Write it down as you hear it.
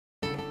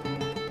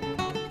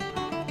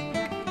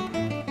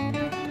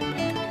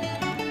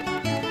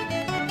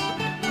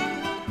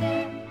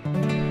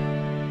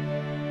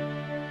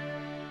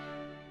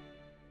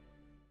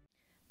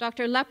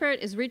Dr. Leppert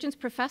is Regents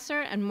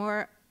Professor and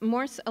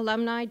Morse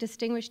Alumni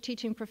Distinguished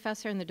Teaching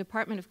Professor in the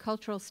Department of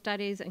Cultural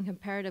Studies and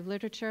Comparative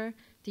Literature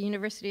at the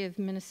University of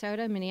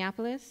Minnesota,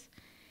 Minneapolis.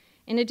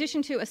 In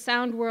addition to A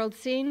Sound World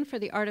Scene for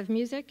the Art of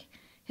Music,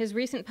 his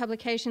recent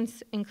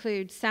publications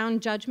include Sound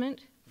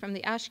Judgment from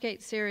the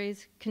Ashgate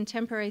series,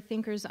 Contemporary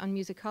Thinkers on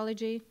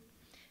Musicology,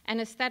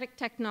 and Aesthetic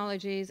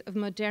Technologies of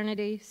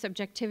Modernity,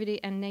 Subjectivity,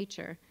 and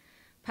Nature,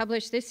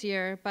 published this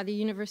year by the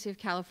University of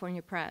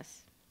California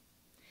Press.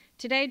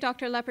 Today,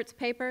 Dr. Leppert's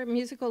paper,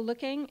 Musical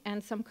Looking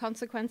and Some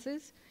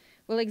Consequences,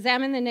 will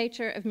examine the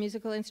nature of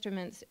musical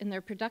instruments in their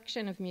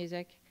production of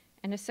music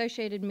and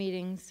associated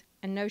meanings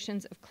and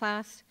notions of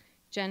class,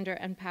 gender,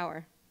 and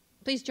power.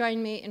 Please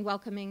join me in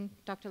welcoming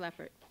Dr.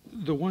 Leppert.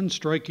 The one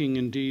striking,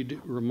 indeed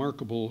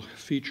remarkable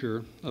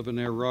feature of an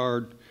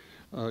Erard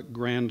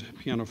grand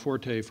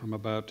pianoforte from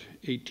about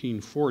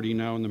 1840,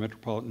 now in the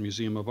Metropolitan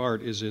Museum of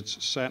Art, is its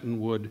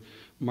satinwood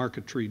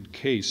marquetryed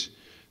case,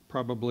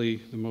 probably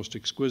the most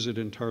exquisite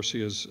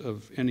intarsias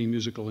of any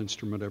musical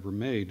instrument ever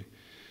made,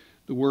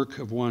 the work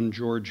of one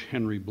George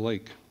Henry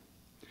Blake.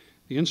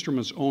 The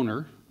instrument's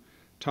owner,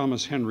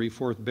 Thomas Henry,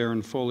 4th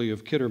Baron Foley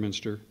of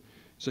Kidderminster,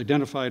 is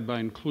identified by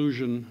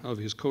inclusion of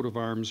his coat of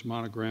arms,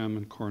 monogram,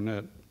 and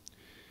cornet.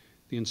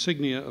 The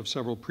insignia of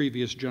several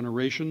previous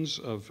generations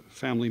of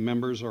family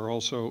members are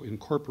also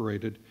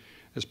incorporated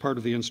as part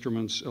of the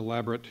instrument's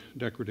elaborate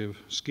decorative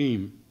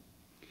scheme.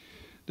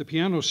 The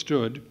piano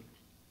stood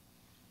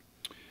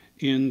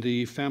in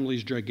the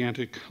family's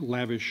gigantic,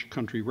 lavish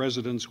country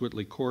residence,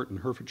 Whitley Court in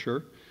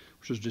Herefordshire,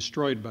 which was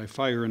destroyed by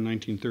fire in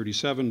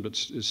 1937, but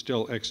is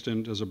still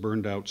extant as a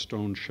burned-out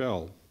stone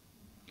shell.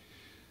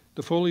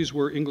 The Foleys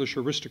were English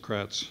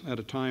aristocrats at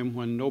a time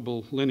when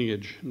noble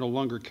lineage no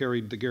longer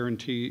carried the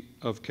guarantee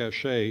of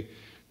cachet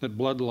that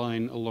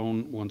bloodline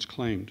alone once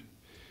claimed.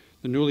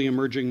 The newly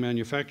emerging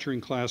manufacturing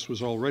class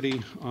was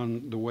already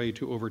on the way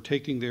to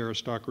overtaking the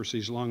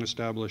aristocracy's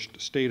long-established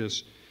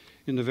status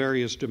in the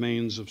various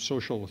domains of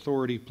social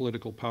authority,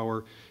 political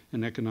power,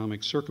 and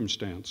economic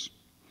circumstance.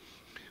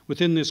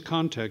 Within this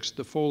context,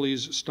 the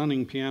Foleys'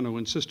 stunning piano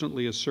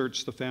insistently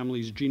asserts the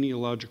family's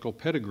genealogical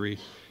pedigree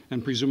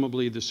and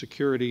presumably the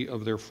security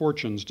of their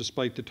fortunes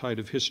despite the tide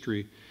of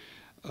history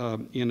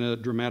in a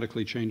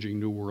dramatically changing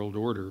New World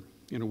Order.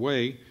 In a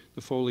way,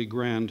 the Foley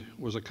Grand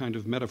was a kind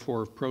of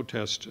metaphor of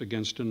protest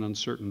against an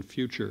uncertain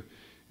future.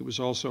 It was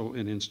also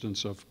an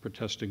instance of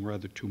protesting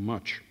rather too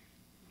much.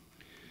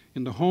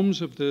 In the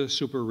homes of the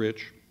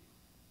super-rich,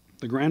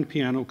 the grand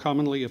piano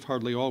commonly, if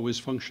hardly always,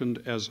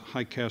 functioned as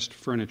high-caste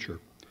furniture.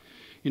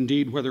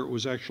 Indeed, whether it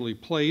was actually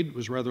played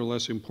was rather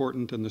less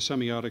important than the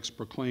semiotics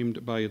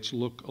proclaimed by its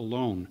look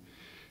alone,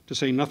 to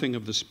say nothing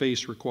of the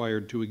space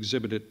required to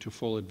exhibit it to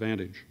full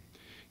advantage.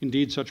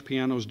 Indeed, such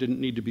pianos didn't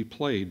need to be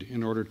played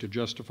in order to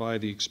justify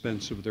the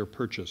expense of their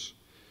purchase.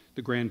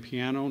 The grand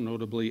piano,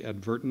 notably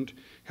advertent,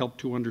 helped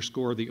to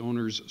underscore the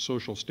owner's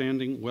social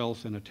standing,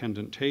 wealth, and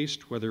attendant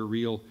taste, whether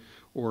real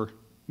or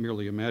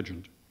merely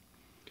imagined.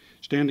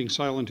 Standing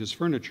silent as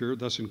furniture,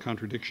 thus in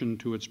contradiction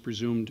to its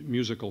presumed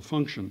musical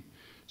function,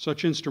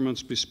 such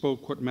instruments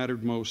bespoke what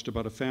mattered most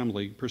about a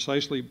family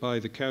precisely by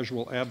the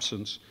casual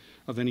absence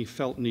of any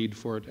felt need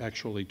for it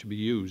actually to be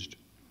used.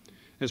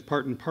 As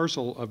part and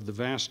parcel of the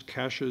vast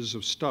caches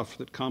of stuff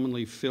that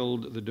commonly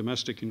filled the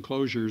domestic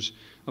enclosures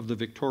of the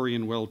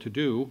Victorian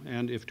well-to-do,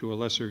 and if to a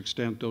lesser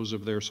extent those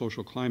of their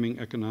social climbing,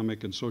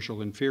 economic, and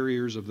social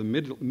inferiors of the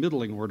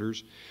middling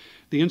orders,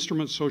 the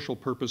instrument's social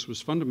purpose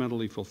was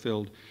fundamentally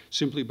fulfilled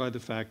simply by the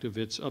fact of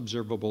its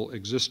observable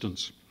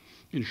existence.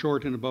 In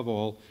short, and above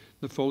all,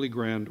 the Foley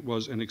Grand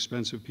was an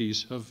expensive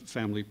piece of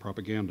family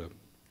propaganda.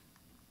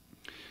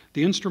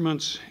 The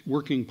instrument's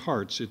working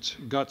parts, its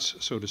guts,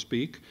 so to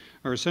speak,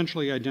 are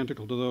essentially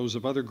identical to those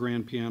of other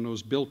grand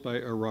pianos built by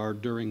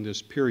Erard during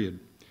this period.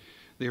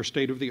 They are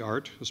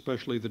state-of-the-art,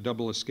 especially the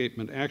double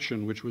escapement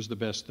action, which was the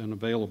best then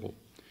available.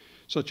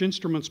 Such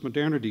instruments'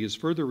 modernity is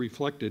further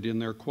reflected in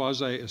their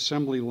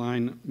quasi-assembly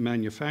line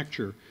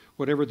manufacture,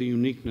 whatever the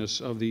uniqueness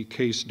of the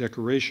case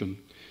decoration.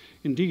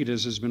 Indeed,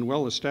 as has been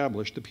well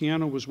established, the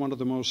piano was one of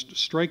the most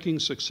striking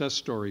success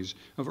stories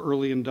of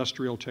early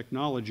industrial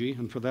technology,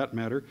 and for that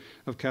matter,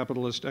 of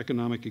capitalist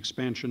economic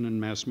expansion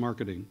and mass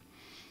marketing.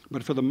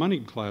 But for the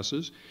moneyed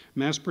classes,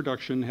 mass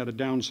production had a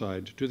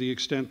downside to the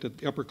extent that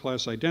the upper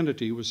class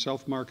identity was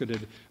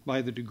self-marketed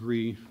by the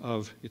degree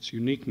of its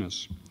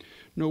uniqueness.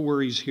 No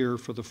worries here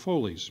for the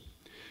Foleys.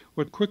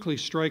 What quickly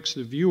strikes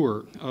the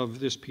viewer of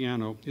this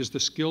piano is the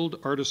skilled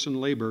artisan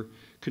labor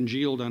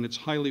congealed on its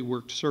highly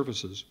worked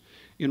surfaces,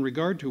 in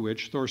regard to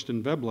which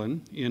Thorsten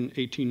Veblen in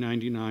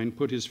 1899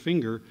 put his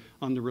finger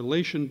on the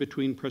relation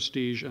between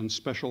prestige and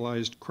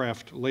specialized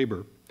craft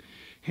labor.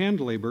 Hand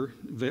labor,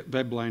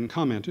 Veblen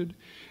commented,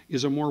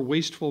 is a more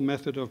wasteful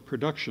method of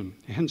production.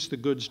 Hence, the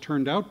goods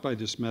turned out by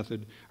this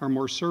method are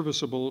more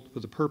serviceable for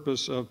the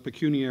purpose of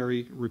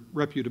pecuniary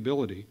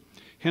reputability.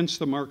 Hence,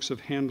 the marks of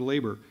hand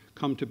labor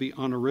come to be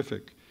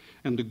honorific,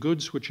 and the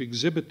goods which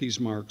exhibit these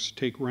marks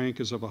take rank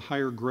as of a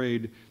higher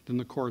grade than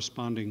the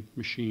corresponding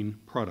machine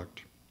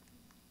product.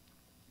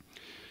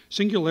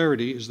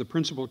 Singularity is the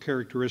principal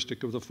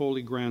characteristic of the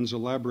Foley Grand's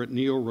elaborate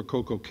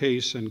neo-Rococo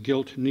case and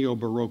gilt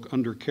neo-Baroque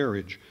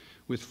undercarriage,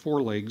 with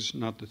four legs,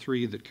 not the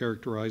three that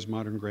characterize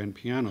modern grand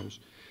pianos,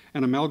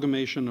 an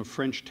amalgamation of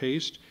French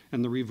taste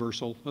and the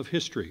reversal of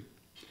history.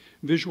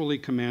 Visually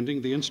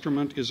commanding, the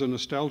instrument is a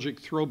nostalgic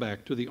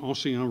throwback to the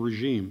Ancien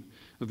Regime,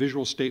 a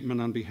visual statement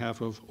on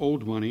behalf of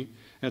old money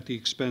at the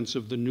expense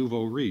of the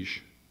nouveau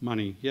riche.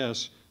 Money,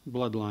 yes,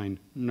 bloodline,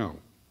 no.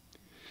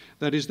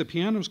 That is, the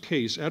piano's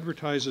case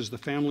advertises the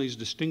family's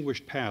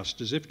distinguished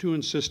past as if to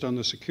insist on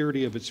the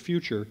security of its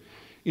future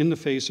in the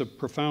face of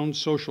profound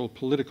social,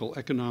 political,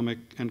 economic,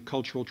 and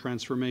cultural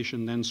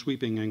transformation then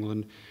sweeping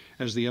England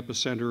as the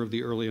epicenter of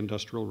the early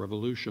Industrial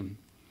Revolution.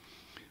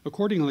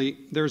 Accordingly,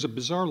 there is a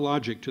bizarre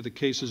logic to the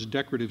case's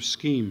decorative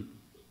scheme,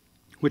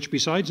 which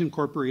besides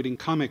incorporating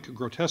comic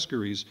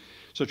grotesqueries,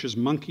 such as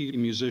monkey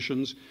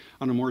musicians,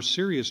 on a more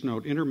serious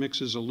note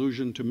intermixes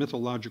allusion to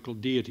mythological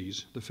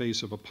deities, the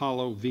face of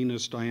Apollo,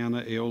 Venus,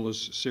 Diana,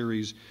 Aeolus,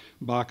 Ceres,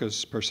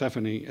 Bacchus,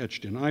 Persephone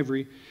etched in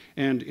ivory,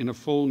 and in a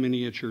full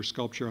miniature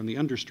sculpture on the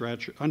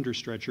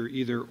understretcher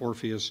either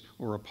Orpheus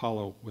or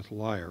Apollo with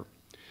lyre.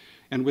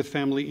 And with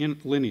family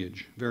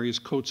lineage, various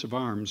coats of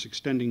arms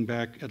extending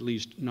back at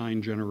least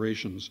 9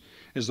 generations,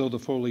 as though the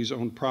Foleys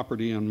owned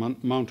property on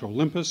Mount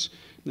Olympus,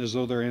 as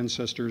though their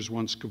ancestors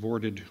once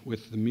cavorted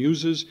with the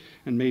Muses,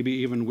 and maybe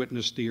even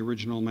witnessed the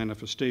original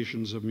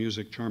manifestations of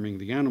music charming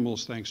the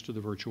animals thanks to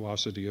the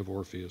virtuosity of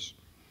Orpheus.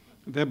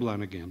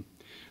 Veblen again.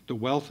 The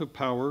wealth of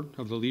power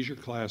of the leisure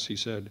class, he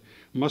said,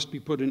 must be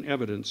put in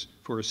evidence,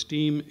 for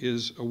esteem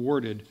is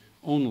awarded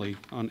only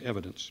on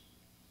evidence.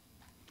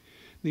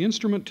 The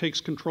instrument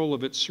takes control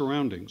of its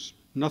surroundings.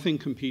 Nothing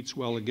competes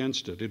well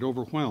against it. It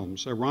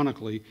overwhelms,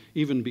 ironically,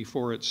 even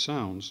before it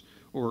sounds,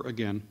 or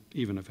again,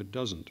 even if it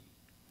doesn't.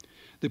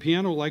 The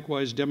piano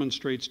likewise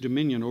demonstrates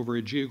dominion over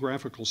a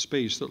geographical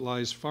space that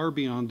lies far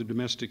beyond the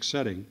domestic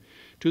setting,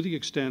 to the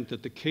extent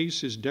that the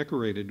case is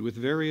decorated with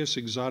various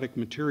exotic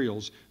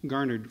materials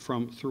garnered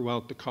from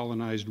throughout the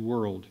colonized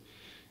world.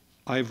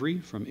 Ivory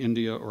from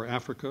India or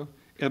Africa,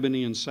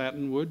 ebony and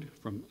satin wood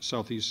from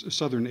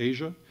southern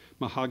Asia,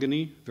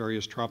 mahogany,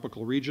 various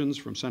tropical regions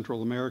from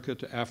Central America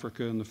to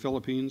Africa and the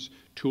Philippines,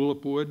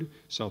 tulip wood,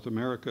 South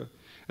America,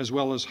 as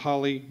well as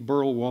holly,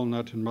 burl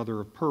walnut, and mother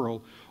of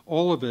pearl,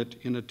 all of it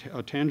in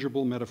a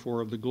tangible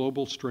metaphor of the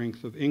global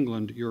strength of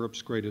England,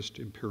 Europe's greatest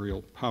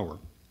imperial power.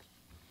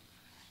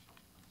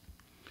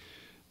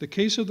 The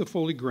case of the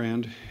Foley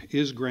Grand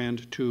is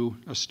grand to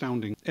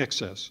astounding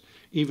excess,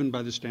 even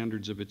by the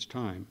standards of its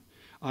time.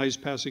 Eyes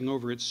passing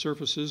over its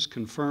surfaces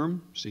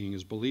confirm, seeing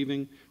is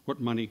believing, what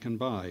money can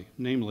buy,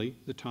 namely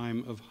the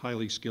time of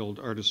highly skilled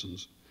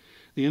artisans.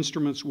 The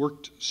instrument's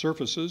worked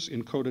surfaces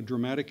encode a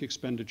dramatic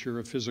expenditure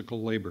of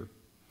physical labor.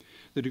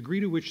 The degree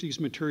to which these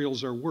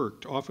materials are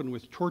worked, often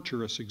with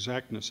tortuous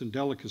exactness and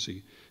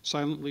delicacy,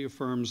 silently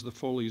affirms the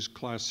Foley's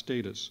class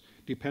status,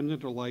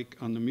 dependent alike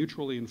on the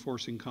mutually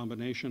enforcing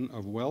combination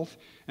of wealth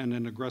and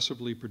an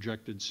aggressively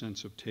projected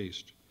sense of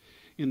taste.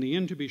 In the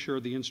end, to be sure,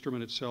 the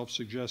instrument itself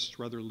suggests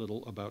rather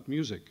little about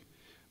music,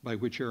 by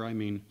which here I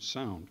mean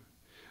sound.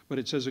 But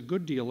it says a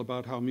good deal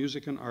about how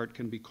music and art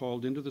can be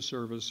called into the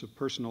service of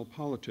personal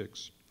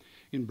politics.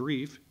 In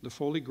brief, the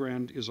Foley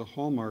Grand is a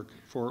hallmark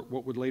for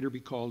what would later be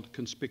called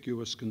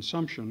conspicuous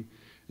consumption,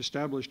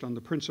 established on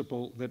the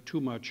principle that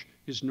too much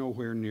is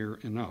nowhere near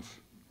enough.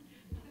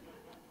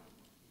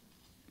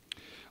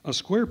 A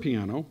square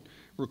piano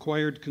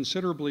required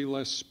considerably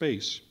less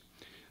space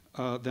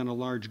than a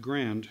large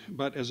grand,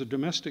 but as a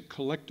domestic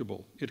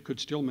collectible, it could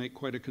still make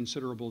quite a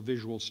considerable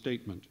visual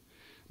statement.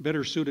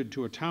 Better suited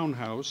to a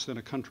townhouse than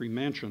a country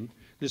mansion,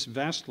 this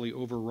vastly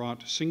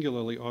overwrought,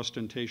 singularly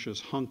ostentatious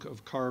hunk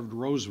of carved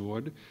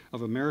rosewood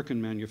of American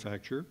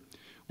manufacture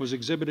was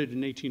exhibited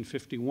in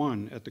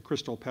 1851 at the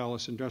Crystal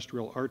Palace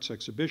Industrial Arts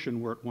Exhibition,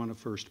 where it won a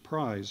first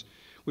prize,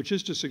 which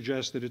is to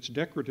suggest that its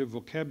decorative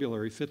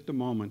vocabulary fit the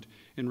moment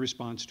in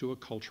response to a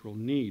cultural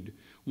need,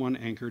 one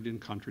anchored in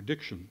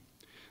contradiction.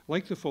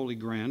 Like the Foley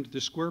Grand,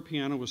 this square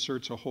piano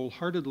asserts a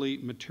wholeheartedly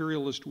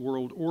materialist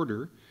world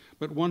order,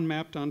 but one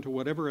mapped onto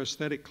whatever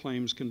aesthetic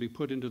claims can be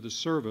put into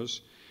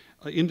service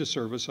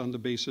on the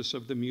basis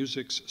of the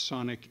music's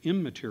sonic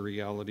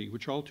immateriality,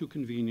 which all too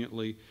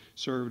conveniently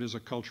served as a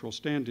cultural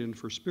stand-in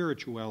for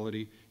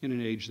spirituality in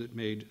an age that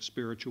made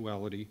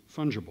spirituality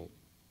fungible.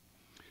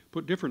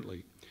 Put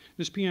differently,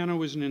 this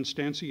piano is an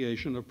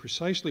instantiation of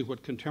precisely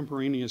what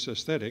contemporaneous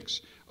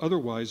aesthetics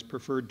otherwise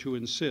preferred to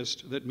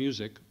insist that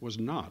music was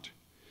not.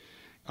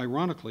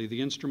 Ironically,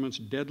 the instrument's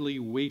deadly,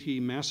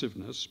 weighty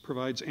massiveness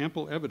provides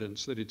ample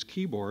evidence that its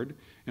keyboard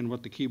and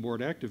what the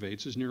keyboard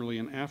activates is nearly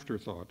an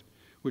afterthought,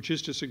 which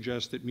is to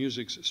suggest that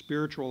music's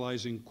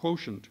spiritualizing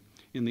quotient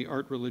in the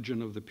art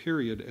religion of the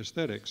period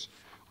aesthetics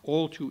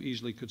all too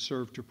easily could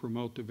serve to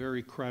promote the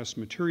very crass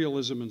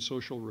materialism and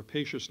social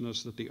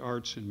rapaciousness that the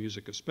arts, and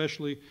music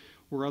especially,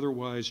 were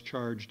otherwise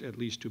charged at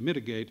least to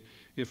mitigate,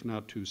 if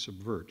not to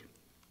subvert.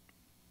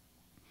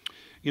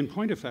 In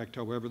point of fact,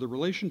 however, the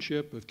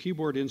relationship of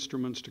keyboard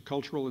instruments to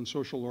cultural and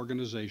social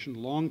organization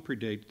long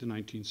predate the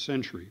 19th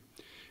century.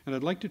 And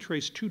I'd like to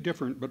trace two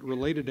different but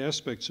related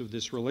aspects of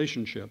this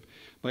relationship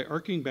by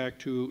arcing back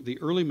to the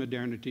early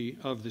modernity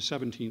of the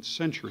 17th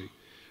century,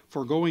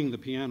 foregoing the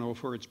piano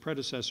for its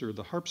predecessor,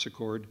 the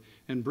harpsichord,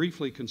 and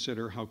briefly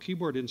consider how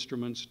keyboard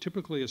instruments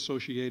typically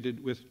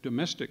associated with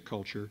domestic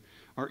culture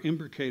are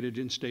imbricated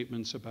in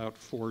statements about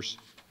force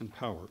and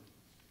power.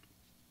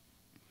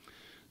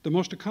 The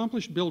most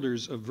accomplished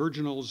builders of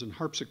virginals and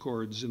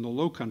harpsichords in the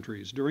Low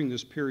Countries during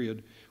this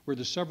period were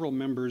the several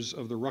members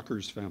of the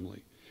Ruckers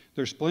family.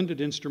 Their splendid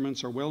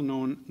instruments are well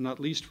known not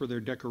least for their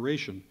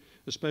decoration,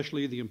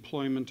 especially the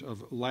employment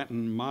of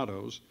Latin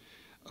mottos,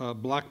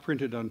 block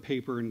printed on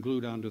paper and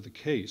glued onto the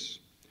case.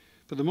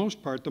 For the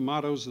most part, the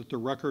mottos that the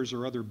Ruckers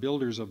or other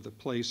builders of the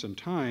place and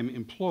time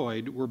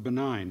employed were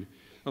benign,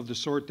 of the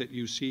sort that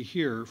you see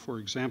here, for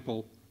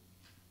example,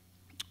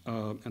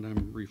 and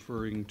I'm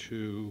referring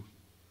to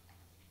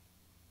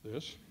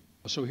this.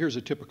 So here's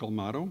a typical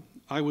motto.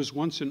 I was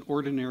once an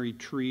ordinary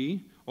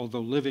tree,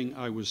 although living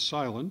I was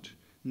silent.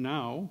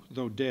 Now,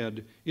 though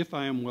dead, if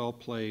I am well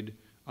played,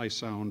 I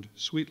sound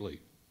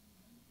sweetly.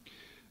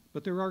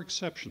 But there are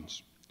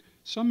exceptions.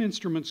 Some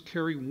instruments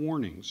carry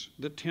warnings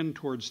that tend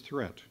towards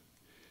threat.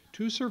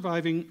 Two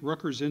surviving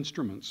Ruckers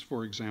instruments,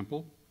 for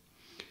example,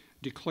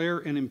 declare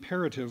an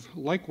imperative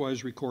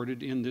likewise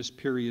recorded in this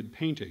period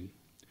painting.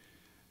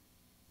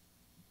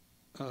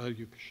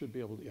 You should be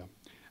able to, yeah.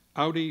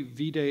 Audi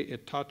vide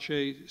et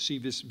tace si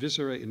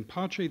viscera in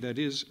pace, that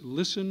is,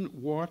 listen,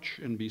 watch,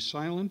 and be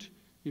silent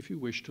if you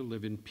wish to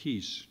live in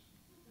peace.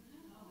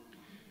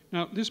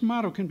 Now, this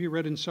motto can be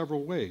read in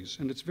several ways,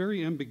 and its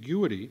very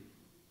ambiguity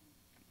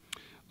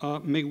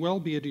may well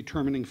be a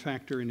determining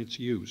factor in its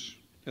use.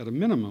 At a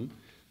minimum,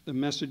 the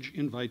message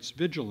invites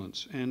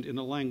vigilance, and in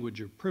a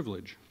language of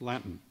privilege,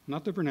 Latin,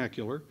 not the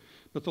vernacular,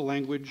 but the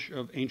language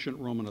of ancient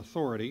Roman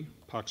authority,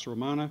 Pax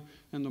Romana,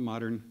 and the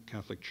modern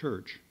Catholic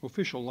Church,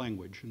 official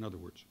language, in other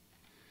words.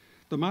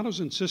 The motto's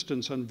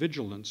insistence on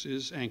vigilance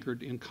is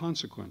anchored in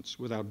consequence.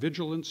 Without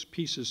vigilance,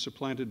 peace is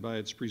supplanted by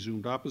its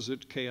presumed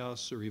opposite,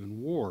 chaos or even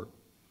war,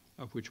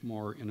 of which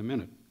more in a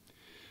minute.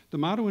 The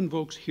motto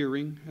invokes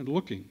hearing and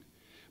looking,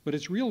 but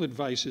its real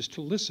advice is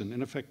to listen,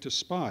 in effect to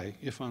spy,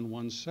 if on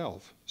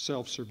oneself,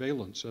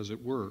 self-surveillance, as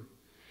it were.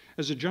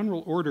 As a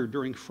general order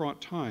during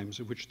fraught times,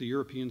 of which the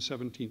European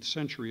 17th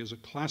century is a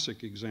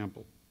classic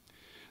example,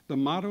 the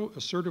motto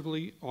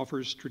assertively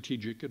offers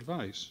strategic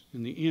advice.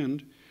 In the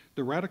end,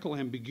 the radical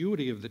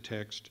ambiguity of the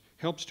text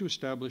helps to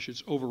establish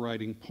its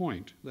overriding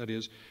point. That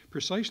is,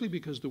 precisely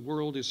because the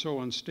world is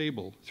so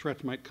unstable,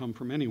 threat might come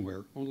from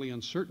anywhere. Only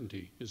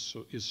uncertainty is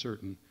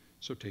certain,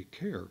 so take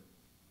care.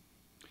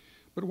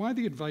 But why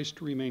the advice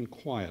to remain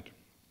quiet?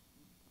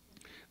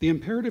 The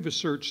imperative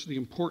asserts the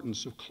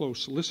importance of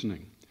close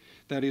listening.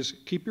 That is,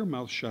 keep your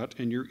mouth shut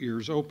and your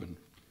ears open.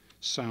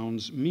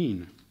 Sounds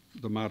mean,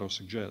 the motto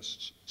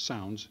suggests.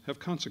 Sounds have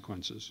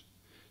consequences.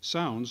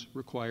 Sounds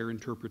require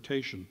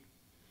interpretation.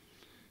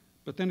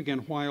 But then again,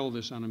 why all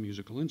this on a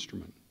musical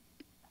instrument?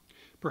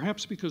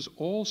 Perhaps because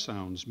all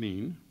sounds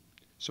mean,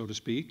 so to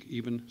speak,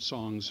 even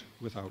songs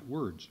without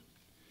words.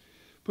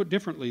 Put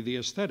differently, the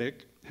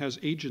aesthetic has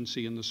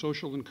agency in the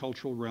social and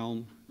cultural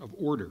realm of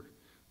order,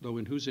 though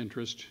in whose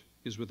interest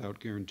is without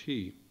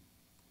guarantee.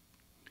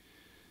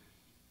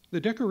 The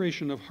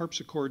decoration of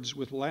harpsichords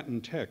with Latin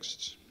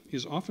texts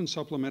is often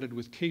supplemented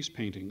with case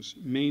paintings,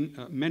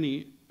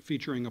 many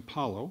featuring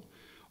Apollo,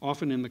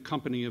 often in the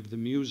company of the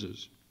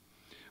Muses.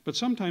 But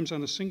sometimes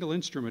on a single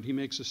instrument he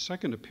makes a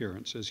second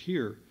appearance, as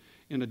here,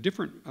 in a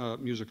different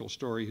musical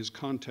story, his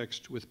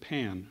context with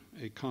Pan,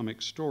 a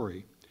comic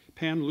story.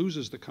 Pan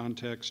loses the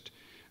contest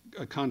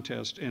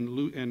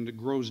and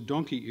grows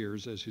donkey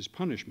ears as his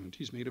punishment.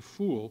 He's made a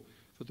fool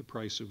for the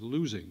price of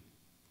losing.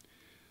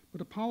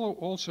 But Apollo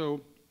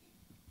also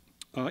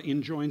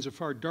enjoins a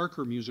far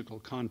darker musical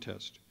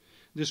contest,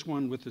 this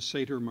one with the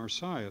satyr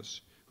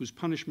Marsyas, whose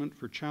punishment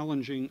for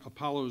challenging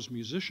Apollo's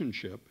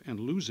musicianship and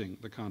losing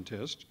the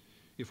contest,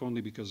 if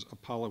only because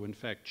Apollo in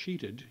fact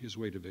cheated his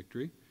way to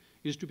victory,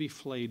 is to be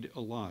flayed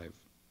alive.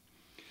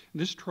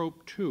 This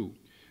trope, too,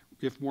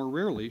 if more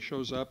rarely,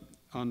 shows up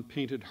on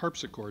painted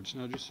harpsichords.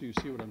 Now, just so you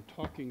see what I'm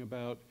talking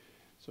about,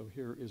 so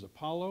here is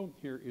Apollo,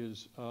 here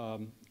is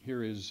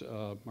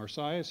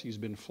Marsyas, he's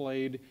been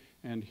flayed,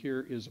 and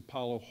here is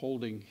Apollo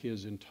holding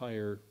his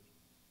entire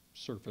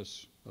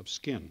surface of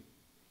skin.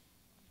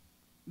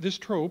 This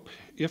trope,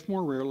 if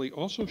more rarely,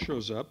 also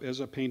shows up as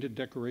a painted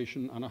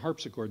decoration on a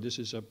harpsichord. This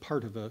is a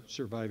part of a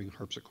surviving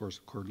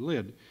harpsichord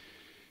lid.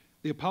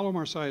 The Apollo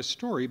Marsyas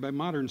story, by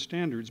modern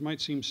standards,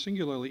 might seem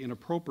singularly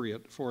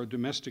inappropriate for a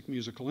domestic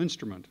musical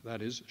instrument,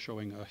 that is,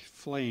 showing a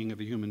flaying of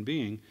a human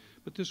being,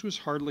 but this was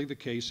hardly the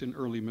case in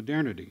early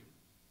modernity.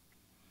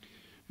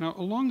 Now,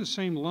 along the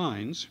same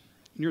lines,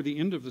 near the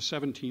end of the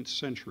 17th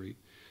century,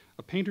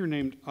 a painter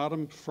named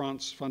Adam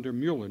Frans van der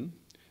Meulen,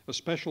 a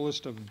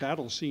specialist of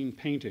battle scene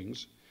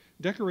paintings,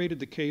 decorated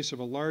the case of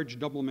a large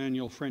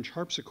double-manual French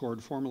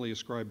harpsichord formerly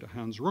ascribed to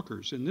Hans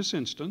Ruckers. In this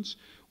instance,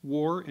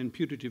 war and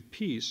putative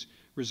peace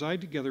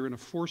reside together in a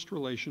forced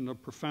relation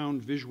of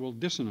profound visual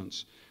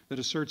dissonance that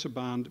asserts a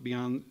bond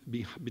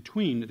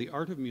between the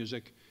art of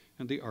music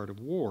and the art of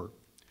war.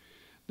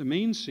 The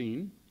main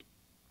scene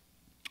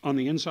on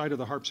the inside of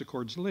the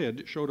harpsichord's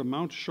lid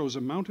shows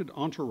a mounted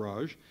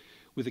entourage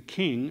with a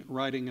king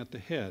riding at the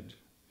head.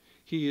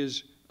 He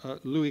is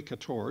Louis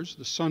XIV,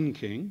 the Sun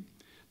King,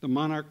 the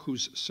monarch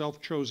whose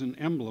self-chosen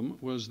emblem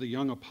was the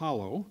young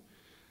Apollo,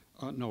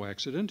 no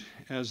accident,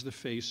 as the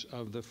face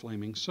of the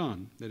flaming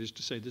sun. That is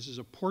to say, this is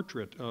a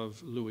portrait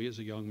of Louis as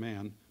a young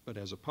man, but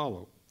as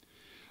Apollo.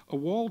 A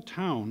walled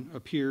town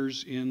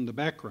appears in the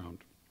background,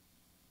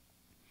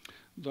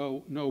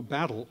 though no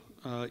battle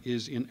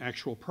is in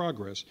actual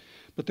progress.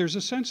 But there's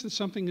a sense that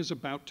something is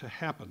about to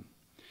happen,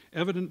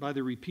 evident by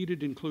the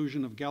repeated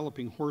inclusion of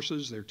galloping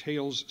horses, their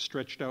tails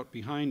stretched out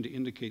behind to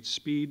indicate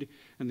speed,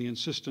 and the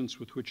insistence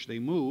with which they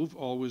move,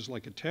 always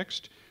like a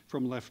text,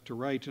 from left to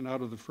right and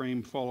out of the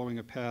frame following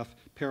a path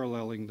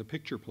paralleling the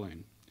picture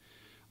plane.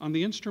 On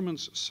the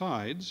instrument's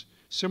sides,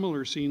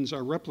 similar scenes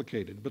are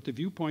replicated, but the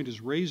viewpoint is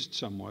raised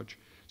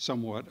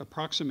somewhat,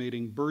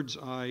 approximating bird's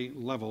eye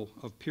level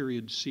of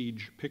period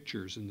siege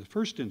pictures. In the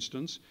first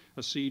instance,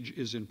 a siege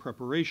is in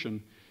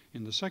preparation.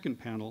 In the second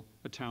panel,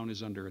 a town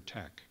is under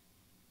attack.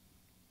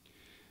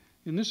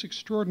 In this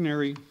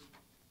extraordinary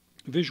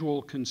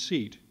visual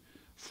conceit,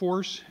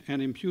 force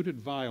and imputed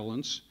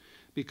violence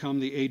become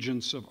the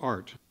agents of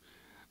art.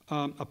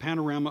 A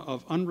panorama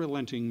of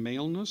unrelenting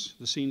maleness,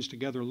 the scenes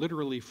together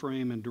literally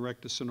frame and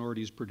direct the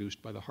sonorities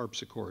produced by the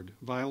harpsichord.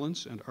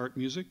 Violence and art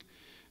music,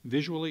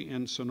 visually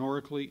and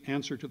sonorically,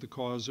 answer to the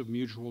cause of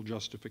mutual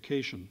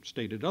justification.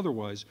 Stated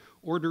otherwise,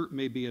 order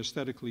may be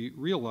aesthetically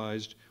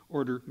realized,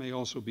 order may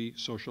also be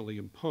socially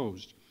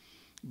imposed.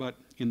 But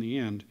in the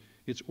end,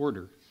 it's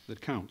order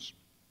that counts.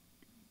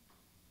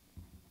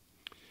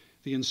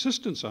 The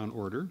insistence on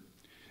order,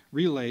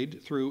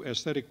 relayed through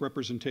aesthetic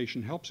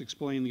representation, helps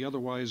explain the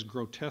otherwise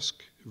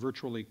grotesque,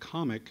 virtually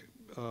comic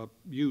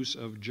use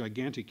of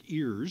gigantic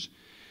ears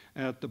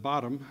at the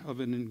bottom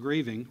of an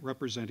engraving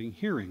representing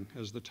hearing,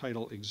 as the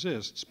title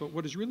exists. But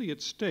what is really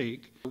at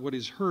stake, what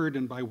is heard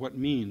and by what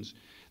means.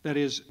 That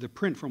is, the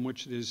print from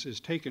which this is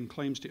taken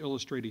claims to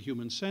illustrate a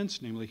human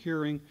sense, namely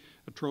hearing,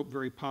 a trope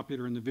very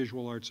popular in the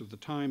visual arts of the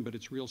time, but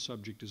its real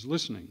subject is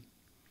listening.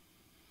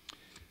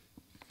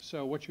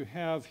 So what you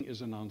have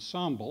is an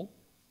ensemble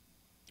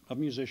of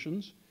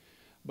musicians,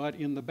 but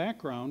in the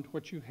background,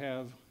 what you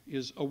have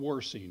is a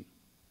war scene.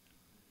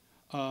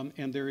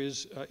 And there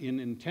is an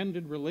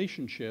intended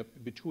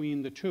relationship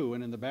between the two.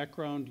 And in the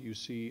background, you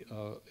see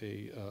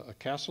a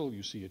castle,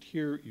 you see it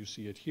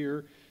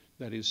here,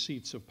 that is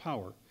seats of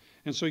power.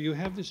 And so you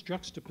have this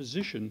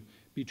juxtaposition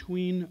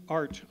between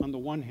art on the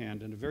one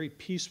hand and a very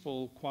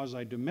peaceful,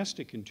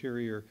 quasi-domestic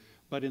interior,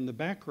 but in the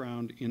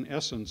background, in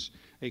essence,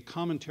 a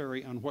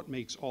commentary on what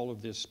makes all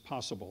of this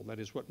possible. That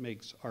is, what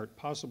makes art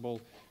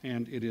possible,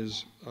 and it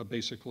is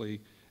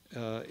basically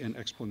an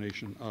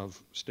explanation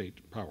of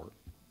state power.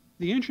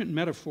 The ancient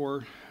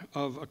metaphor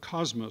of a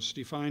cosmos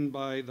defined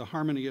by the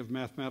harmony of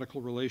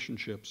mathematical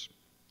relationships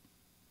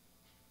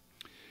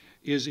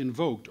is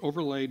invoked,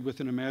 overlaid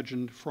with an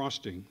imagined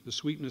frosting, the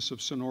sweetness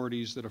of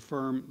sonorities that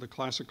affirm the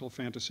classical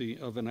fantasy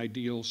of an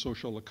ideal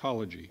social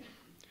ecology.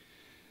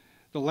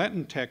 The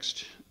Latin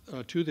text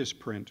to this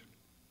print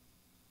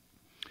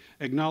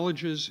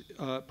acknowledges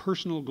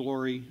personal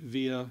glory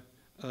via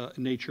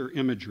nature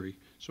imagery.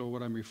 So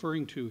what I'm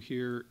referring to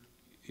here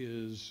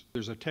is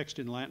there's a text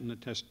in Latin,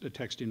 a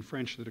text in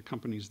French that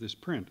accompanies this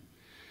print.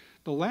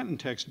 The Latin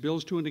text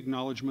builds to an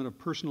acknowledgement of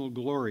personal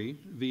glory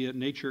via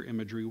nature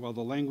imagery, while the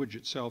language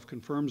itself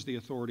confirms the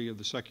authority of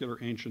the secular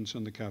ancients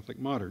and the Catholic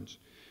moderns.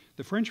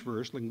 The French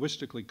verse,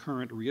 linguistically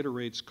current,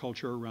 reiterates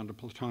culture around a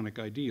Platonic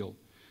ideal.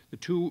 The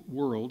two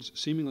worlds,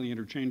 seemingly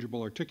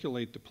interchangeable,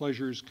 articulate the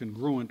pleasures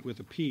congruent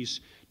with a peace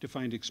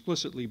defined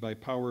explicitly by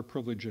power,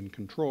 privilege, and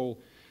control,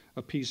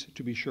 a peace,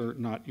 to be sure,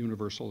 not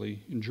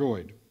universally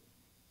enjoyed.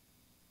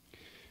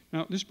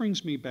 Now, this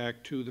brings me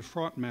back to the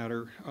fraught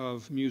matter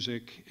of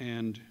music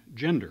and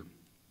gender.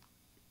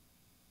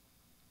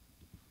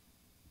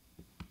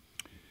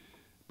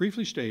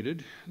 Briefly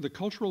stated, the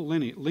cultural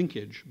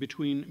linkage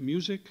between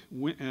music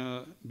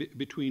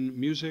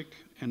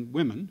and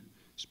women,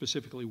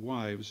 specifically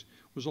wives,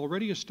 was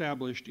already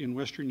established in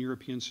Western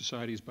European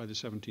societies by the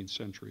 17th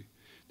century.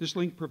 This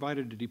link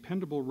provided a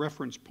dependable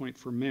reference point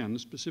for men,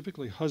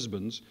 specifically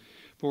husbands,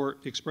 for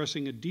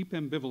expressing a deep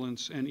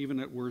ambivalence and even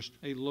at worst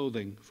a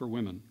loathing for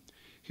women.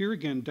 Here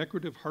again,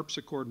 decorative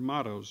harpsichord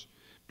mottos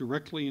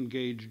directly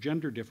engage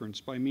gender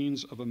difference by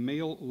means of a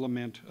male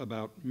lament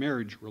about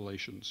marriage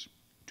relations.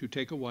 To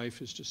take a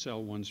wife is to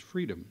sell one's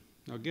freedom.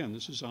 Now again,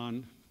 this is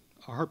on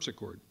a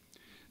harpsichord.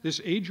 This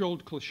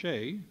age-old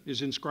cliché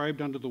is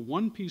inscribed onto the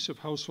one piece of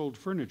household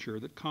furniture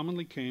that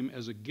commonly came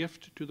as a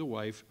gift to the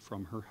wife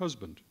from her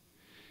husband.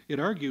 It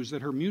argues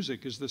that her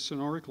music is the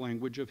sonoric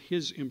language of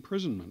his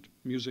imprisonment,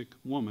 music,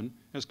 woman,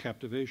 as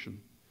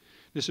captivation.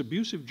 This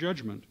abusive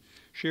judgment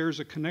shares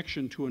a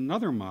connection to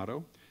another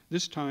motto,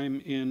 this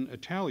time in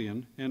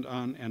Italian and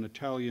on an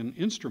Italian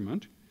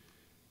instrument,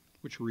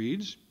 which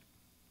reads,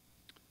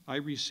 "I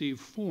receive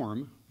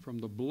form from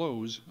the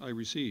blows I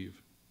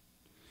receive."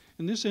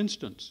 In this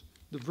instance,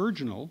 the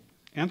virginal,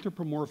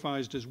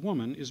 anthropomorphized as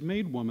woman, is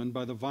made woman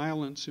by the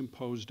violence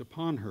imposed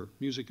upon her.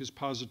 Music is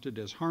posited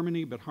as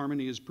harmony, but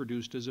harmony is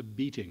produced as a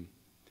beating.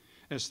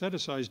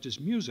 Aestheticized as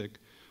music,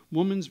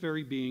 woman's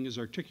very being is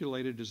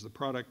articulated as the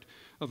product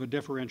of a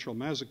deferential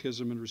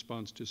masochism in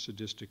response to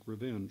sadistic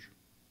revenge.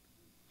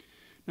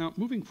 Now,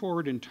 moving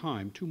forward in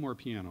time, two more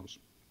pianos,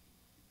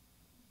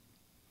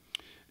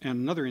 and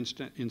another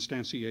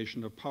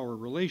instantiation of power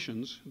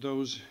relations,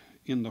 those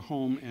in the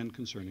home and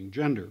concerning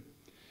gender.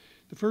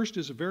 The first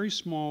is a very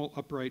small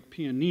upright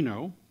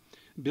pianino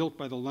built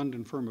by the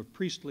London firm of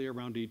Priestley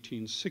around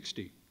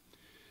 1860.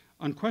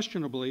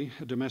 Unquestionably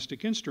a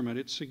domestic instrument,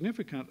 it's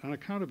significant on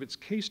account of its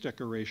case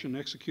decoration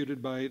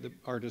executed by the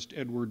artist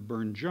Edward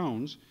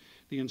Burne-Jones,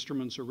 the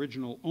instrument's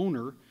original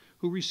owner,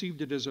 who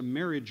received it as a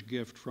marriage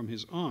gift from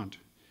his aunt.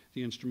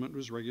 The instrument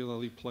was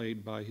regularly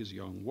played by his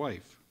young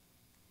wife.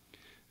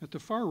 At the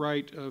far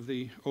right of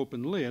the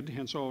open lid,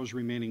 hence always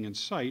remaining in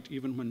sight,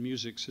 even when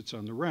music sits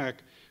on the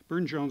rack,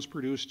 Burne-Jones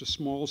produced a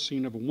small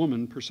scene of a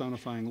woman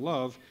personifying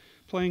love,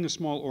 playing a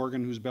small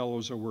organ whose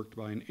bellows are worked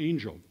by an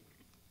angel.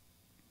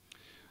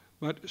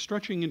 But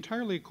stretching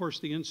entirely across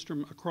the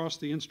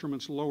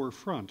instrument's lower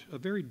front, a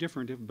very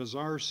different, if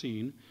bizarre,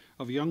 scene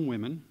of young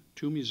women,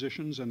 two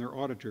musicians and their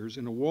auditors,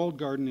 in a walled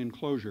garden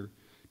enclosure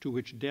to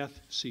which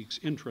death seeks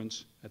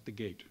entrance at the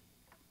gate.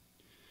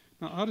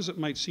 Now, odd as it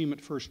might seem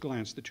at first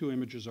glance, the two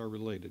images are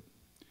related.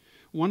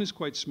 One is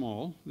quite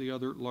small, the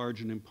other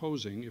large and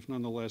imposing, if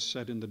nonetheless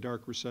set in the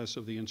dark recess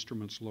of the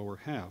instrument's lower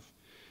half.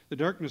 The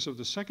darkness of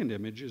the second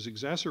image is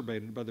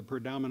exacerbated by the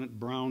predominant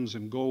browns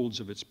and golds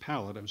of its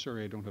palette. I'm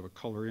sorry I don't have a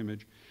color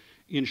image.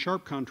 In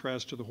sharp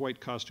contrast to the white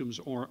costumes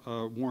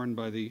worn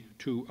by the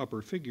two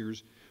upper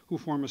figures, who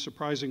form a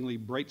surprisingly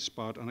bright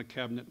spot on a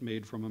cabinet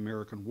made from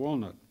American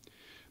walnut.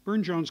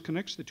 Burne-Jones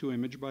connects the two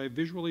images by a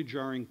visually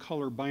jarring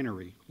color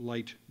binary,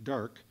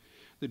 light-dark.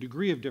 The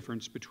degree of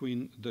difference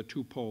between the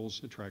two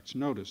poles attracts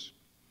notice.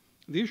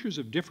 The issues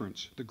of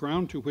difference, the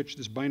ground to which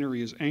this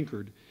binary is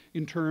anchored,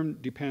 in turn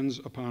depends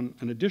upon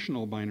an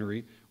additional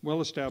binary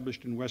well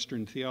established in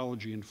Western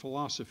theology and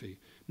philosophy,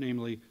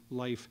 namely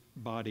life,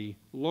 body,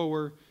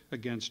 lower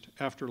against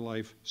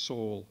afterlife,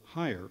 soul,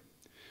 higher.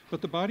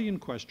 But the body in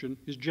question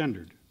is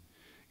gendered.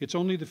 It's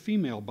only the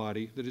female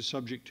body that is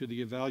subject to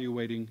the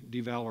evaluating,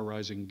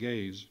 devalorizing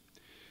gaze.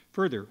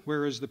 Further,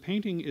 whereas the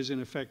painting is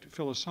in effect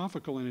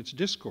philosophical in its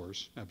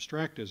discourse,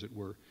 abstract as it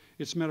were,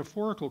 its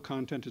metaphorical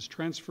content is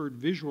transferred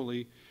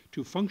visually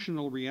to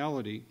functional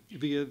reality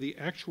via the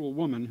actual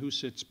woman who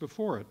sits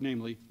before it,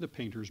 namely the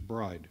painter's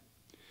bride.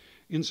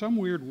 In some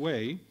weird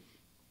way,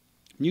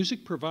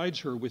 music provides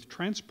her with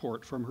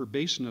transport from her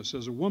baseness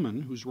as a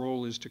woman, whose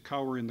role is to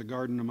cower in the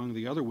garden among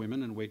the other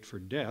women and wait for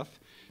death,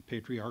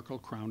 patriarchal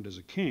crowned as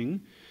a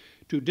king,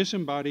 to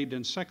disembodied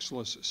and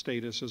sexless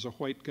status as a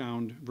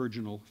white-gowned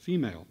virginal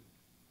female.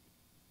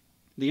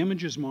 The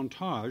image's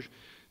montage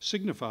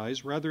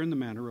signifies rather in the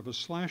manner of a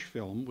slash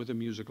film with a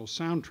musical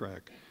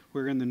soundtrack,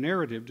 wherein the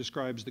narrative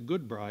describes the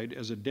good bride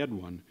as a dead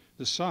one.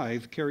 The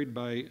scythe carried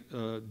by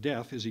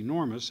death is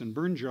enormous, and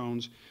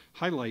Burne-Jones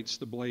highlights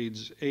the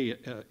blade's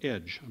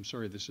edge. I'm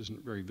sorry this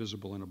isn't very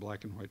visible in a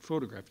black and white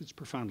photograph. It's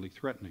profoundly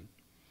threatening.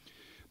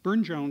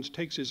 Burne-Jones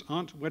takes his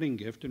aunt's wedding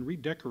gift and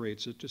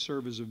redecorates it to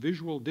serve as a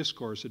visual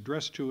discourse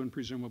addressed to and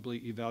presumably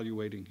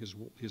evaluating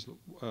his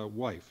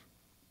wife.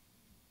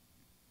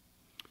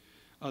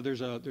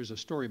 There's a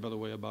story, by the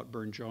way, about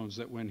Burne-Jones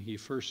that when he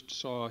first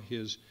saw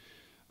his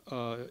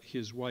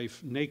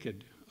wife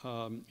naked,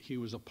 he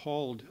was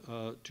appalled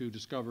to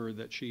discover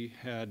that she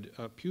had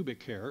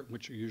pubic hair,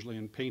 which usually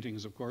in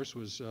paintings, of course,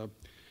 was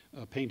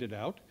painted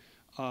out,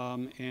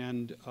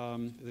 and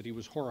that he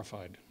was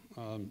horrified.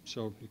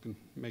 So you can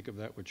make of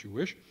that what you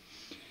wish.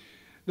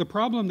 The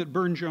problem that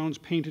Burne-Jones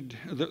painted,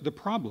 the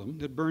problem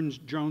that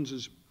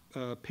Burne-Jones's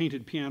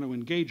painted piano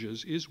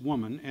engages is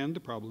woman, and the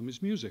problem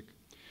is music.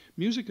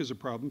 Music is a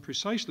problem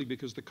precisely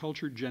because the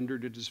culture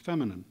gendered it as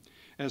feminine.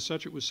 As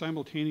such, it was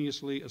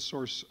simultaneously a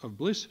source of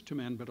bliss to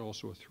men, but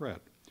also a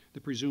threat. The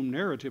presumed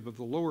narrative of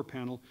the lower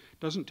panel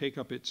does not take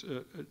up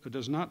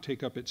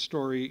its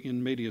story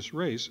in medias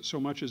res so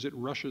much as it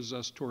rushes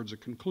us towards a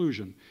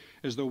conclusion,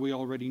 as though we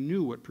already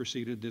knew what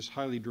preceded this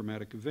highly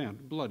dramatic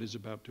event. Blood is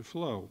about to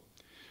flow.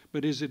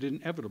 But is it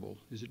inevitable?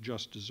 Is it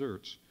just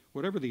desserts?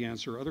 Whatever the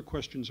answer, other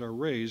questions are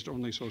raised,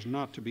 only so as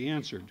not to be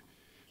answered.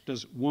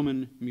 Does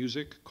woman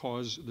music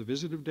cause the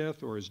visit of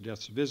death, or is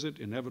death's visit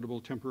inevitable,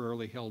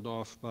 temporarily held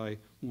off by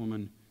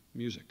woman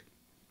music?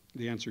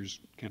 The answers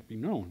can't be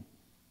known.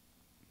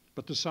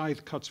 But the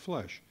scythe cuts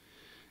flesh.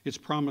 Its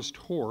promised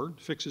whore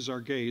fixes our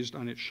gaze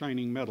on its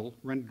shining metal,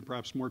 rendered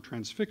perhaps more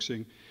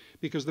transfixing,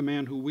 because the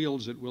man who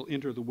wields it will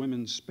enter the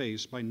women's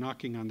space by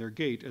knocking on their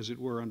gate, as it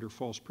were, under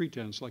false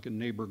pretense, like a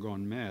neighbor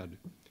gone mad.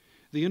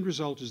 The end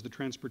result is the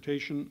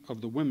transportation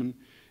of the women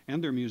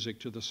and their music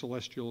to the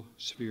celestial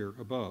sphere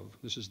above.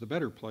 This is the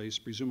better place.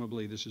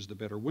 Presumably, this is the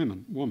better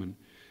woman.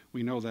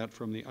 We know that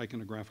from the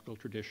iconographical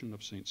tradition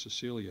of St.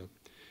 Cecilia.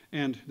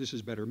 And this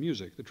is better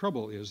music. The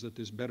trouble is that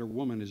this better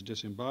woman is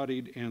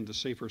disembodied, and the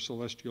safer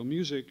celestial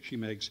music she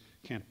makes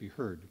can't be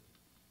heard.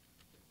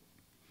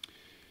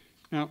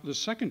 Now, the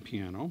second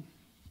piano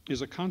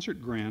is a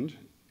concert grand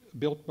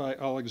built by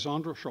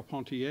Alexandre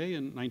Charpentier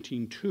in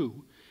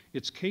 1902.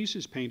 Its case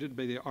is painted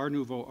by the Art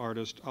Nouveau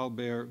artist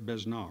Albert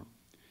Besnard.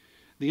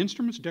 The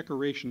instrument's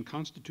decoration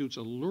constitutes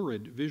a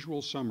lurid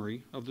visual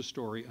summary of the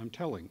story I'm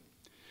telling.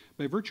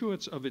 By virtue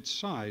of its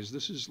size,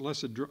 this is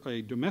less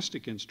a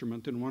domestic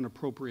instrument than one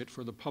appropriate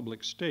for the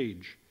public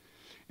stage.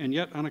 And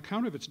yet, on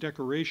account of its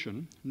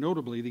decoration,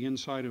 notably the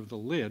inside of the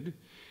lid,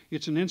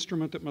 it's an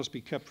instrument that must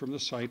be kept from the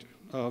sight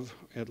of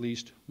at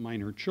least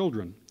minor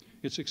children.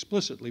 It's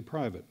explicitly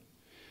private.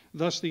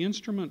 Thus, the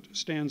instrument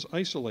stands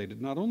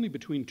isolated not only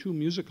between two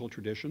musical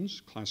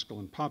traditions, classical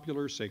and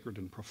popular, sacred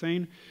and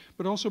profane,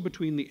 but also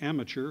between the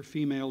amateur,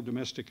 female,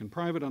 domestic and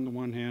private on the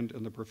one hand,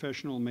 and the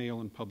professional,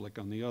 male and public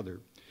on the other.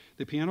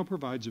 The piano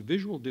provides a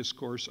visual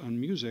discourse on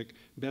music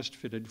best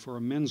fitted for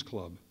a men's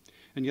club.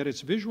 And yet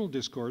its visual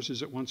discourse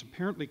is at once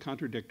apparently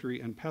contradictory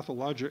and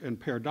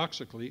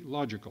paradoxically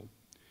logical.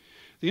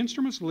 The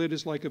instrument's lid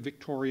is like a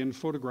Victorian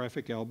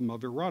photographic album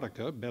of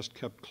erotica, best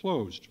kept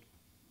closed.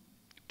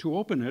 To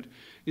open it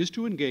is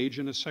to engage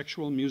in a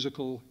sexual,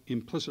 musical,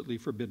 implicitly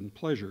forbidden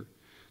pleasure.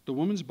 The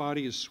woman's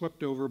body is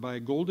swept over by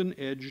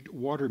golden-edged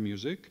water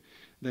music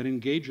that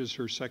engages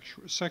her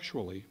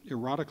sexually,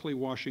 erotically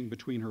washing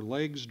between her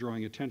legs,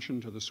 drawing attention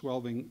to the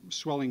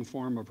swelling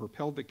form of her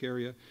pelvic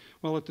area,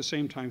 while at the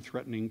same time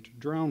threatening to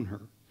drown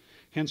her.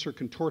 Hence her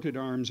contorted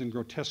arms and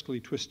grotesquely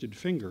twisted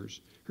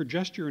fingers. Her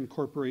gesture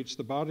incorporates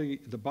the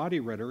body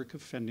rhetoric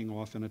of fending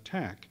off an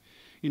attack.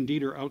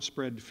 Indeed, her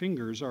outspread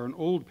fingers are an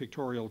old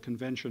pictorial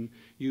convention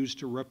used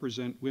to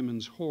represent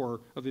women's horror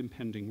of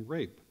impending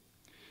rape.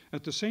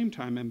 At the same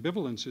time,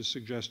 ambivalence is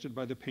suggested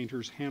by the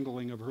painter's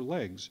handling of her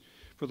legs,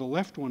 for the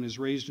left one is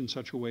raised in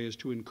such a way as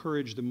to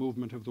encourage the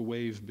movement of the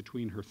wave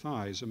between her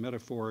thighs, a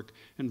metaphoric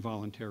and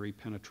voluntary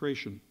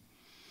penetration.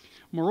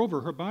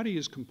 Moreover, her body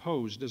is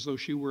composed as though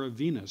she were a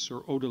Venus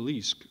or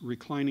odalisque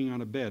reclining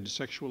on a bed,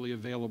 sexually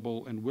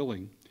available and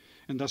willing,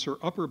 and thus her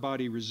upper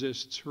body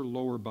resists, her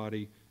lower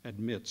body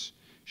admits.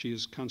 She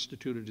is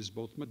constituted as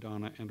both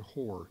Madonna and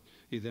whore,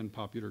 a then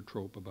popular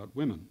trope about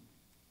women.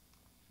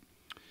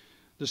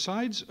 The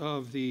sides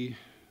of the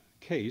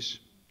case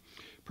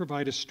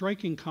provide a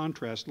striking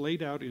contrast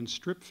laid out in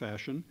strip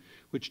fashion,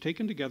 which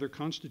taken together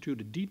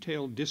constitute a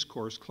detailed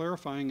discourse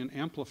clarifying and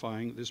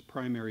amplifying this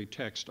primary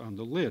text on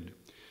the lid.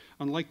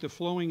 Unlike the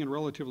flowing and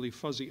relatively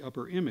fuzzy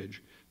upper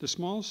image, the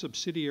small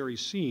subsidiary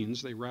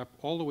scenes, they wrap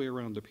all the way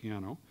around the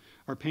piano,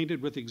 are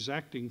painted with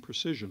exacting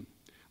precision.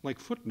 Like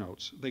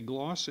footnotes, they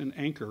gloss and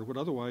anchor what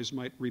otherwise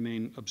might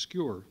remain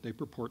obscure. They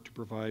purport to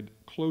provide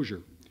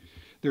closure.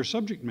 Their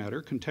subject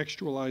matter,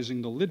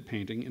 contextualizing the lid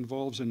painting,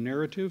 involves a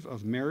narrative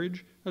of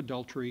marriage,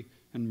 adultery,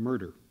 and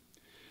murder.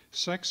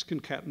 Sex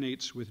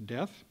concatenates with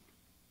death.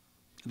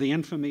 The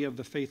infamy of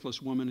the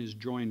faithless woman is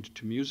joined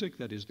to music,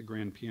 that is, the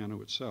grand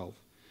piano itself.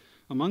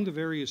 Among the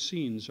various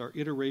scenes are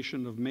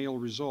iteration of male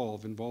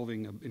resolve,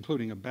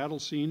 including a battle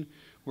scene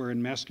wherein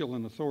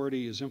masculine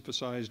authority is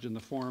emphasized in the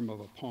form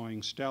of a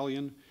pawing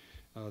stallion.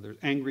 There's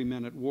angry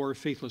men at war,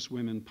 faithless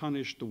women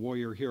punished, the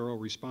warrior hero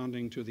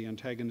responding to the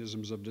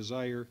antagonisms of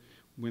desire,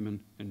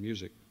 women, and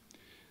music.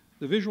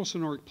 The visual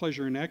sonoric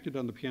pleasure enacted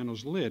on the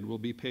piano's lid will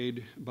be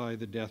paid by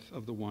the death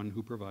of the one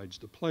who provides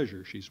the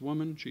pleasure. She's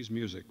woman, she's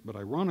music. But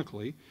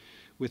ironically,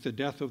 with the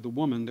death of the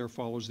woman, there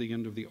follows the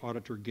end of the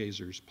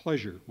auditor-gazer's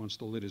pleasure. Once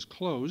the lid is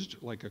closed,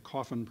 like a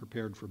coffin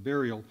prepared for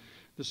burial,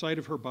 the sight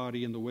of her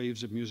body and the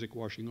waves of music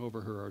washing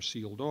over her are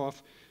sealed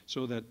off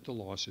so that the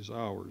loss is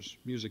ours.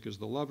 Music is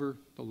the lover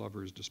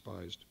is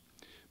despised.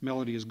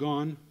 Melody is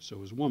gone,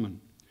 so is woman.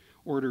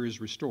 Order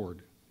is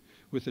restored.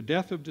 With the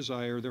death of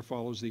desire, there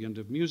follows the end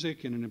of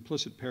music in an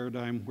implicit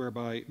paradigm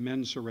whereby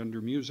men surrender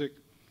music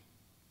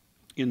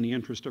in the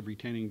interest of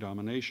retaining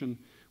domination,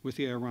 with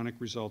the ironic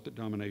result that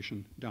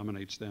domination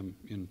dominates them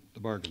in the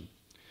bargain.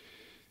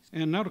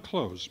 And now to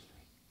close,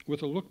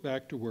 with a look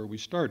back to where we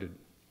started.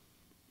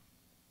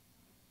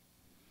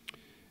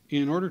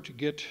 In order to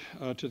get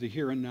to the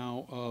here and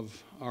now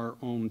of our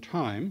own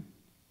time,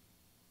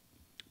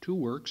 two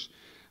works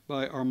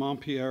by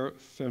Armand-Pierre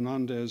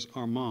Fernandez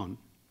Armand,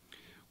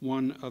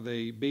 one of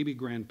a baby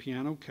grand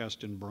piano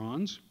cast in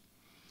bronze,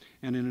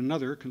 and in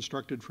another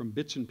constructed from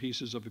bits and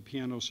pieces of a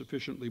piano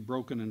sufficiently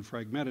broken and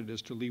fragmented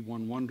as to leave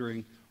one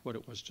wondering what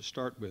it was to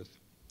start with.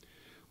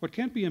 What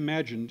can't be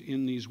imagined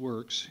in these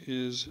works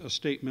is a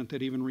statement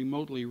that even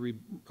remotely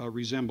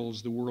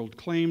resembles the world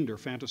claimed or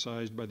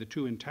fantasized by the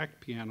two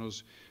intact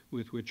pianos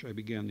with which I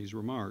began these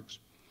remarks.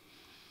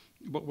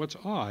 But what's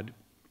odd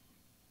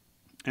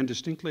and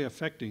distinctly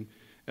affecting,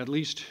 at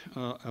least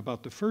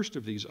about the first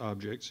of these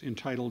objects,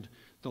 entitled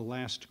The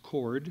Last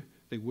Chord,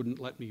 They Wouldn't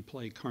Let Me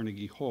Play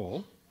Carnegie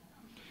Hall,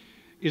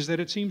 is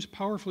that it seems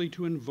powerfully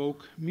to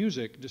invoke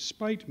music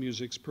despite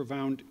music's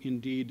profound,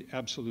 indeed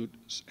absolute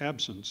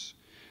absence.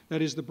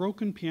 That is, the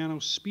broken piano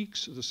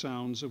speaks the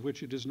sounds of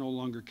which it is no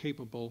longer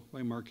capable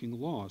by marking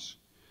loss.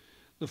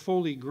 The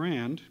Foley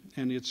Grand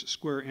and its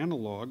square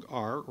analog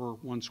are, or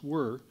once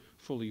were,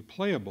 fully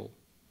playable.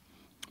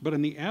 But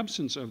in the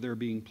absence of their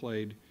being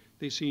played,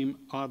 they seem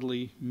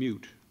oddly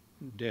mute,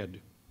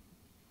 dead.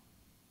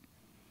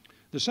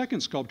 The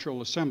second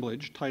sculptural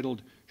assemblage,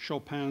 titled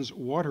Chopin's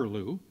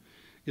Waterloo,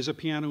 is a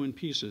piano in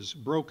pieces,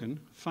 broken,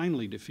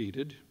 finally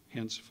defeated,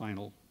 hence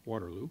final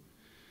Waterloo.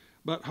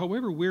 But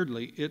however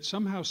weirdly, it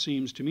somehow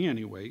seems, to me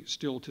anyway,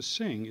 still to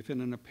sing, if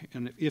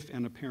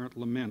an apparent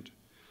lament.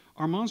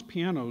 Armand's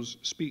pianos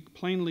speak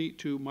plainly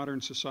to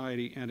modern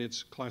society and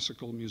its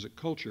classical music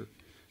culture.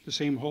 The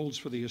same holds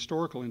for the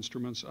historical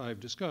instruments I've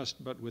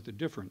discussed, but with a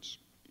difference.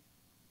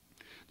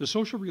 The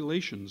social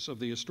relations of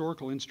the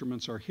historical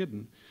instruments are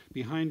hidden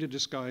behind a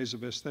disguise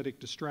of aesthetic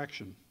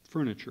distraction,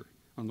 furniture,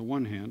 on the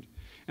one hand,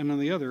 and on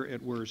the other,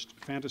 at worst,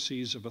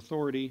 fantasies of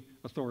authority,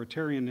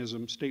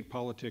 authoritarianism, state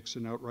politics,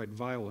 and outright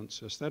violence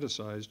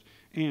aestheticized,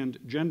 and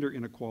gender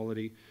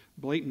inequality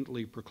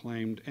blatantly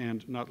proclaimed,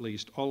 and not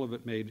least, all of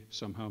it made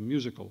somehow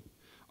musical.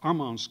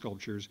 Armand's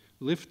sculptures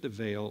lift the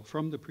veil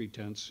from the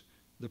pretense,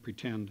 the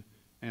pretend,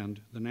 and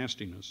the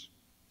nastiness.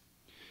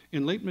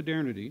 In late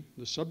modernity,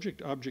 the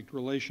subject-object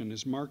relation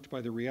is marked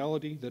by the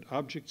reality that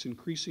objects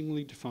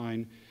increasingly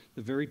define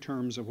the very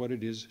terms of what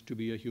it is to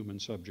be a human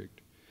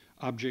subject.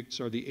 Objects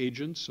are the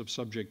agents of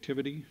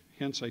subjectivity,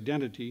 hence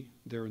identity,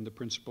 therein the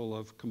principle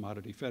of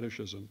commodity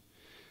fetishism.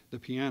 The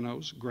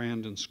pianos,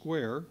 grand and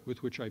square,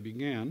 with which I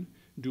began,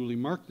 duly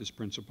mark this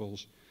principle.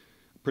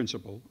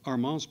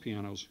 Armand's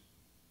pianos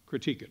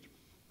critique it.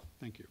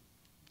 Thank you.